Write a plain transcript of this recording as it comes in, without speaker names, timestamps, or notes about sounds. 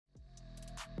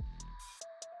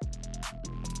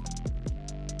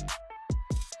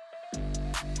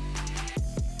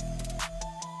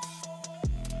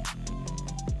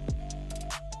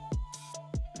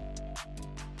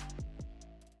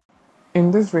In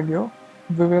this video,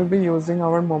 we will be using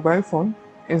our mobile phone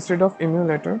instead of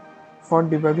emulator for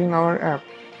debugging our app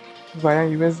via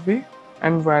USB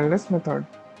and wireless method.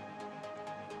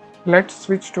 Let's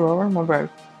switch to our mobile.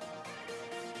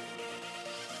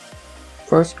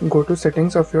 First, go to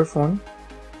settings of your phone,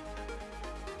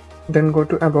 then go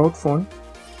to about phone,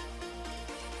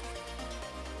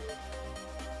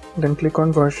 then click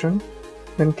on version,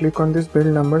 then click on this build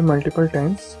number multiple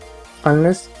times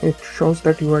unless it shows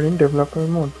that you are in developer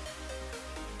mode.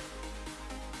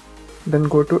 Then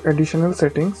go to additional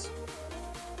settings,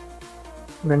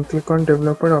 then click on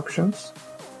developer options,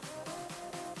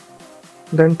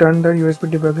 then turn the USB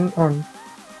debugging on.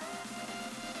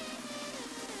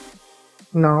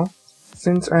 Now,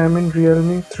 since I am in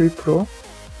Realme 3 Pro,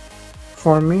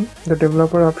 for me the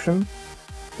developer option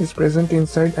is present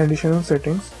inside additional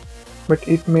settings, but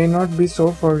it may not be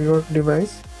so for your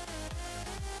device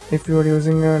if you are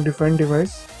using a different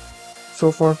device. So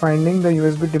for finding the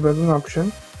USB debugging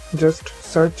option, just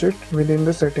search it within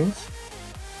the settings.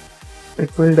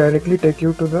 It will directly take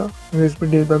you to the USB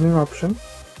debugging option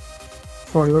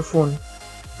for your phone,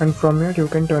 and from here you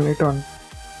can turn it on.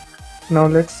 Now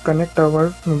let's connect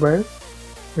our mobile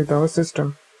with our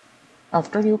system.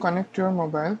 After you connect your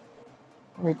mobile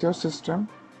with your system,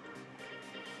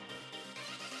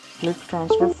 click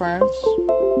transfer files,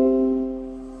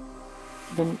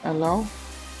 then allow.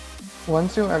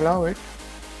 Once you allow it,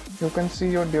 you can see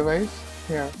your device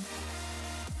here.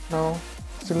 Now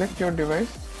select your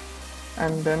device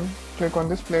and then click on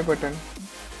this play button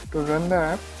to run the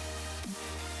app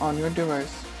on your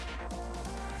device.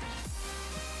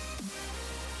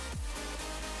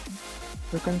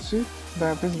 You can see the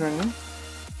app is running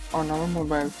on our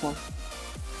mobile phone.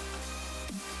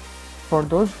 For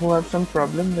those who have some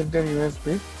problem with their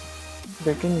USB,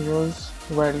 they can use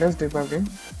wireless debugging.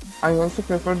 I also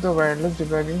prefer the wireless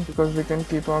debugging because we can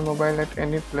keep our mobile at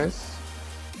any place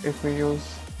if we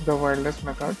use the wireless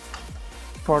method.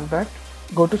 For that,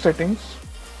 go to settings,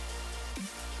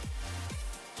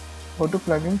 go to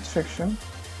plugins section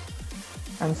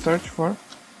and search for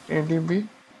ADB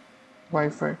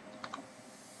Wi-Fi.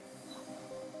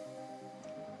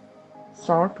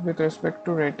 Sort with respect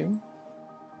to rating.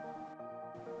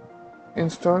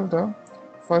 Install the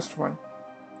first one.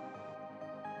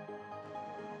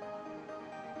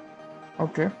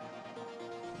 OK.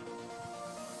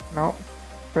 Now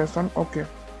press on OK.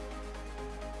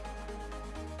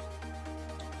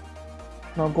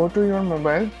 Now go to your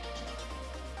mobile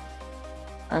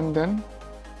and then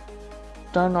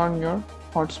turn on your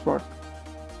hotspot.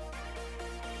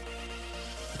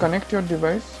 Connect your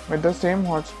device with the same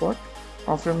hotspot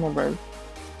of your mobile.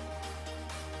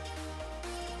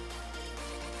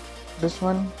 This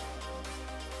one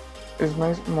is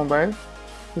my mobile.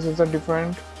 This is a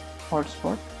different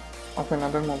hotspot of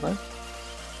another mobile.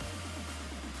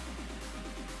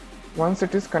 Once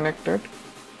it is connected,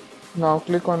 now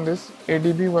click on this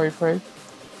ADB Wi-Fi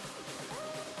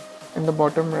in the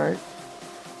bottom right.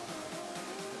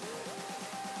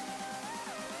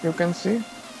 You can see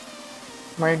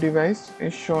my device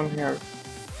is shown here.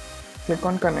 Click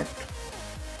on connect.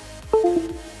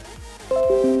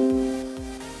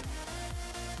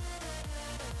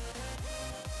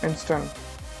 It's done.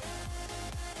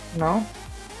 Now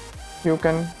you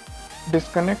can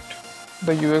disconnect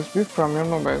the USB from your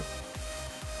mobile.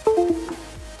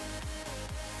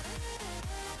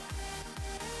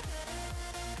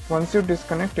 Once you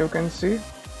disconnect, you can see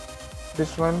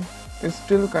this one is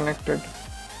still connected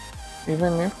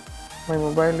even if my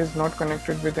mobile is not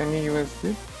connected with any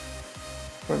USB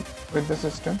with the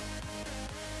system.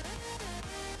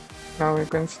 Now you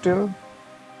can still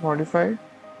modify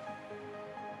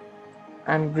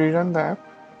and rerun the app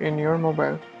in your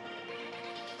mobile.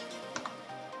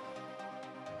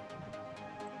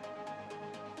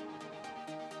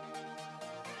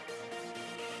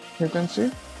 You can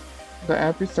see the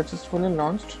app is successfully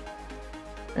launched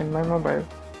in my mobile.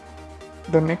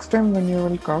 The next time when you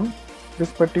will come,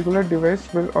 this particular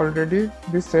device will already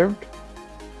be saved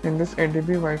in this ADB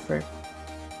Wi-Fi,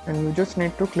 and you just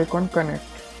need to click on connect.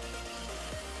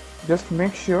 Just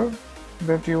make sure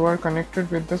that you are connected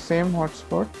with the same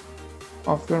hotspot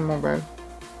of your mobile,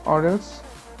 or else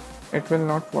it will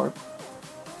not work.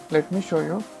 Let me show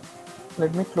you.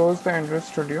 Let me close the Android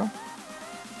Studio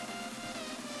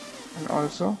and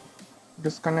also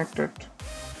disconnect it.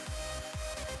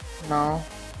 Now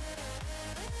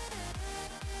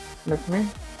let me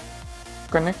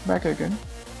connect back again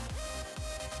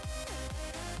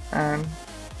and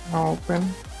now open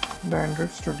the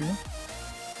Android Studio.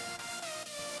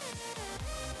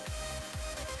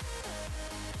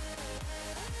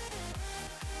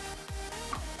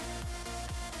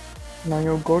 Now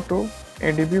you go to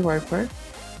ADB Wi-Fi.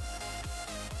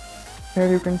 Here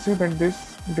you can see that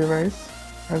this device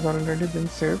has already been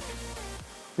saved.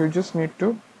 You just need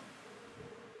to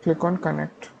click on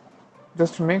connect.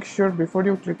 Just make sure before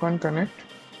you click on connect,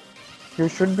 you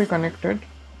should be connected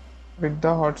with the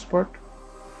hotspot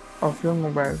of your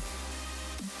mobile.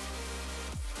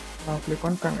 Now click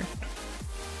on connect.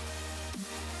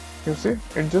 You see,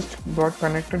 it just got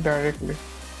connected directly.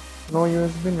 No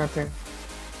USB, nothing.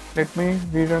 Let me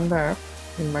rerun the app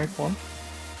in my phone.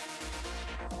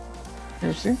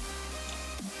 You see,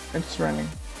 it's running.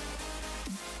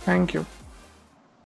 Thank you.